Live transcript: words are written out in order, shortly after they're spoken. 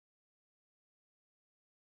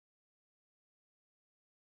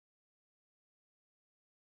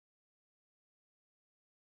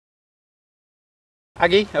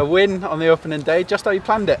Aggie, a win on the opening day, just how you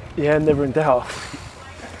planned it. Yeah, never in doubt.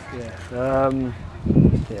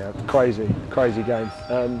 Yeah, crazy game.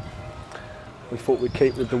 We thought we'd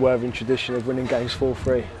keep with the Worthing tradition of winning games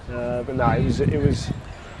 4-3, but no, it was.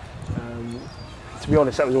 To be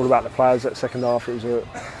honest, that was all about the players. That second half, it was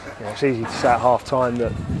it's easy to say at half time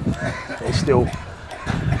that it's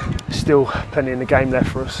still plenty in the game left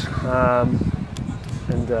for us,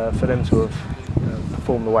 and for them to have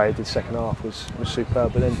performed the way they did second half was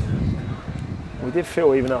superb. But then we did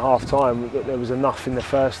feel even at half time that there was enough in the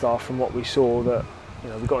first half from what we saw that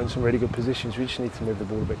we got in some really good positions. We just need to move the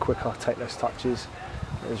ball a bit quicker, take less touches.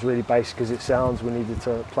 It was really basic as it sounds. We needed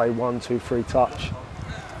to play 1, 2, 3 touch,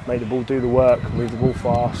 make the ball do the work, move the ball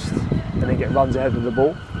fast, and then get runs ahead of the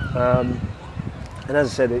ball. And as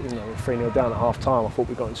I said, 3-0 down at half time, I thought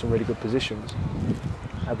we got in some really good positions.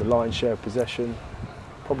 Had the lion's share of possession,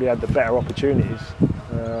 probably had the better opportunities,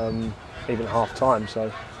 even at half time.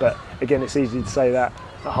 So, but again, it's easy to say that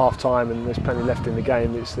at half time, and there's plenty left in the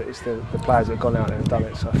game. It's the players that have gone out there and done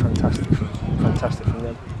it. So fantastic from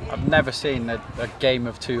them. I've never seen a game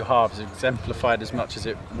of two halves exemplified as much as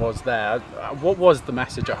it was there. What was the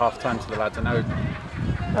message at half time to the lads? I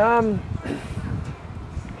know.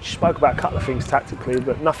 She spoke about a couple of things tactically,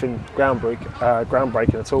 but nothing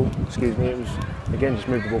groundbreaking at all. Excuse me. It was again just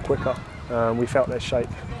move the ball quicker. We felt their shape.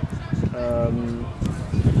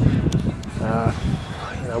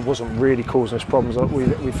 It wasn't really causing us problems.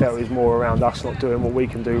 We felt it was more around us not doing what we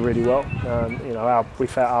can do really well. We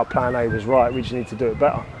felt our plan A was right. We just need to do it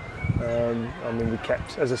better. We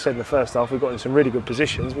kept, as I said in the first half, we got in some really good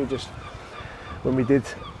positions. When we did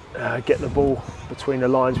get the ball between the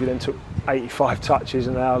lines, we then took 85 touches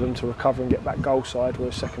and allowed them to recover and get back goal side.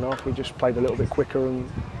 Whereas second half, we just played a little bit quicker and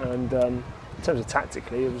in terms of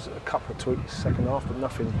tactically, it was a couple of tweaks second half, but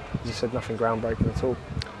nothing, as I said, nothing groundbreaking at all.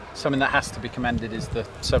 Something that has to be commended is the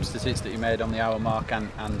substitutes that you made on the hour mark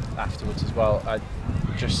and afterwards as well.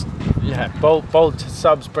 Bold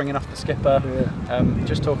subs, bringing off the skipper. Yeah.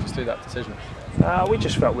 Just talk us through that decision. We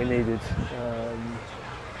just felt we needed a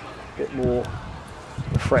bit more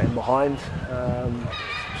threat behind.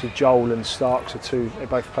 So Joel and Starks they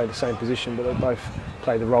both play the same position, but they both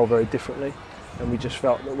play the role very differently. And we just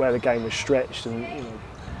felt that where the game was stretched, and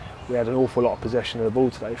we had an awful lot of possession of the ball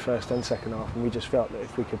today, first and second half, and we just felt that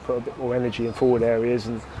if we could put a bit more energy in forward areas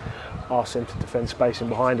and ask them to defend space in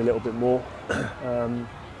behind a little bit more,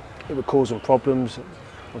 it would cause them problems.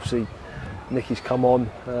 Obviously, Nicky's come on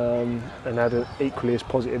and had an equally as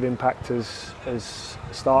positive impact as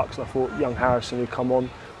Starks. I thought young Harrison, who come on,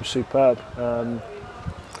 was superb.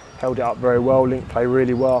 Held it up very well, linked play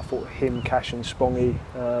really well. I thought him, Cash and Spongy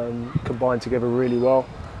combined together really well.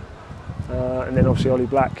 And then obviously Ollie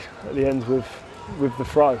Black at the end with the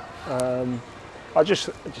throw. I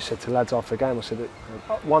just said to the lads after the game, I said that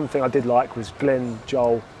one thing I did like was Glenn,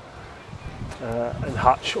 Joel and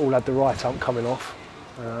Hutch all had the right ump coming off,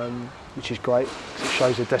 which is great because it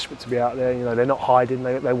shows they're desperate to be out there. They're not hiding,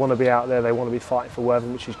 they want to be out there, they want to be fighting for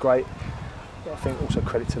Worthing, which is great. I think also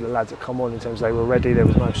credit to the lads that come on in terms of they were ready, there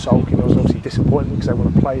was no sulking. I was obviously disappointed because they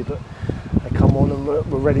want to play, but they come on and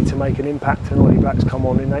we're ready to make an impact, and Ollie Black's come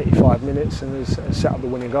on in 85 minutes and has set up the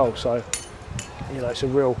winning goal. So, it's a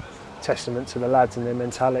real testament to the lads and their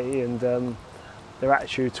mentality and their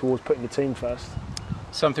attitude towards putting the team first.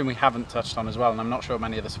 Something we haven't touched on as well, and I'm not sure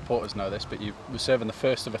many of the supporters know this, but you were serving the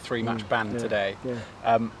first of a 3-match ban today.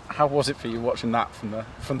 Yeah. How was it for you watching that from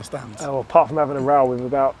the stands? Well, apart from having a row with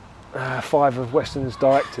about 5 of Weston's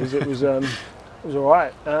directors, it was all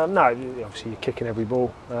right. No, obviously you're kicking every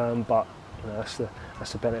ball, but that's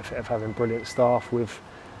the benefit of having brilliant staff with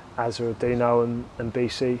Azza, Dino and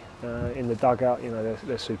BC in the dugout.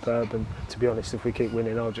 They're superb, and to be honest, if we keep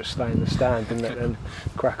winning, I'll just stay in the stand and let them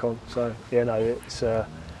crack on. So it's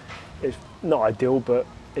not ideal, but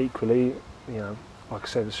equally, like I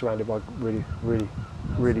said, we're surrounded by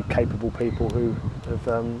really capable people who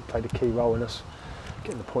have played a key role in us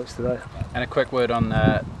getting the points today. And a quick word on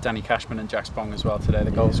Danny Cashman and Jack Spong as well today, the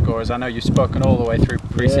goal scorers. I know you've spoken all the way through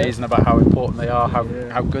pre-season about how important they are,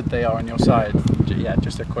 how good they are on your side. Yeah,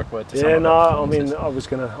 just a quick word to sum up. I was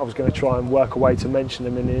gonna try and work a way to mention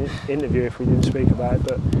them in the interview if we didn't speak about it,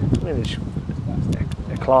 but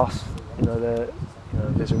they're class.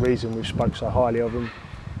 There's a reason we've spoke so highly of them,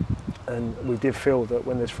 and we did feel that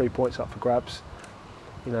when there's 3 points up for grabs,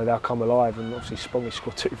 they'll come alive. And obviously Spongy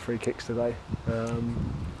scored 2 free kicks today,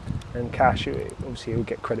 and Cash, obviously he'll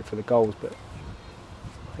get credit for the goals, but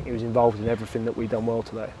I think he was involved in everything that we've done well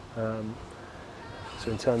today. So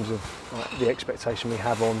in terms of the expectation we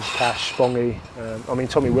have on Cash, Spongy,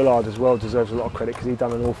 Tommy Willard as well deserves a lot of credit because he's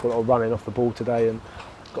done an awful lot of running off the ball today, and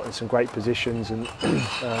got in some great positions, and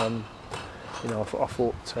you know, I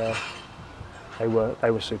thought they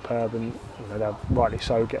were superb, and you know, they rightly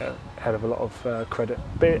so get a hell of a lot of credit.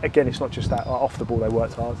 But again, it's not just that. Off the ball, they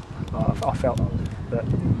worked hard. I felt that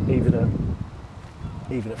even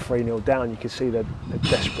at 3-0 down, you could see they're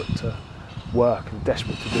desperate to work and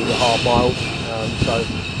desperate to do the hard miles. So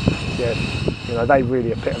yeah, you know, they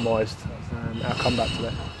really epitomised our comeback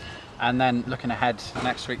today. And then looking ahead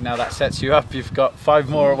next week, now that sets you up. You've got 5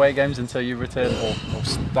 more away games until you return or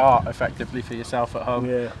start effectively for yourself at home.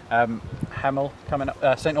 Yeah. Hemel coming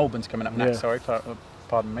up, St Albans coming up next. Yeah. Sorry,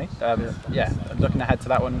 pardon me. Yeah, looking ahead to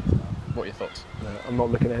that one. What are your thoughts? No, I'm not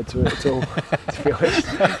looking ahead to it at all. To be honest,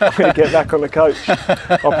 I'm going to get back on the coach.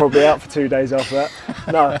 I'll probably be out for 2 days after that.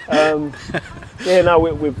 No. Yeah, no,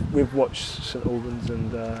 we've watched St Albans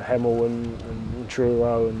and Hemel and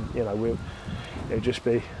Truro, and you know, it'll just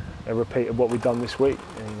be a repeat of what we've done this week.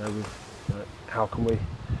 And, you know, how can we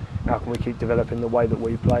keep developing the way that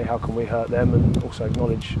we play? How can we hurt them, and also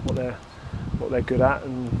acknowledge what they're good at,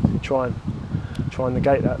 and try and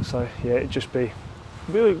negate that. So yeah, it'd just be.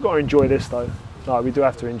 We've got to enjoy this though. Like, we do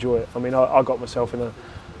have to enjoy it. I mean, I got myself in a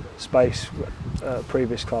space at a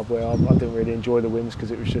previous club where I didn't really enjoy the wins,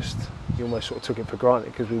 because it was just, you almost sort of took it for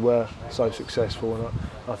granted because we were so successful. And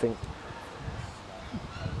I think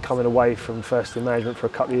coming away from first in management for a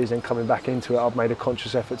couple of years and coming back into it, I've made a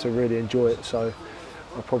conscious effort to really enjoy it. So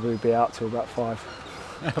I'll probably be out till about 5.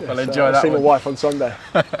 Well, enjoy that one. See my wife on Sunday.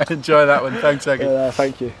 Enjoy that one. Thanks, Eggy.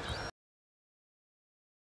 Thank you.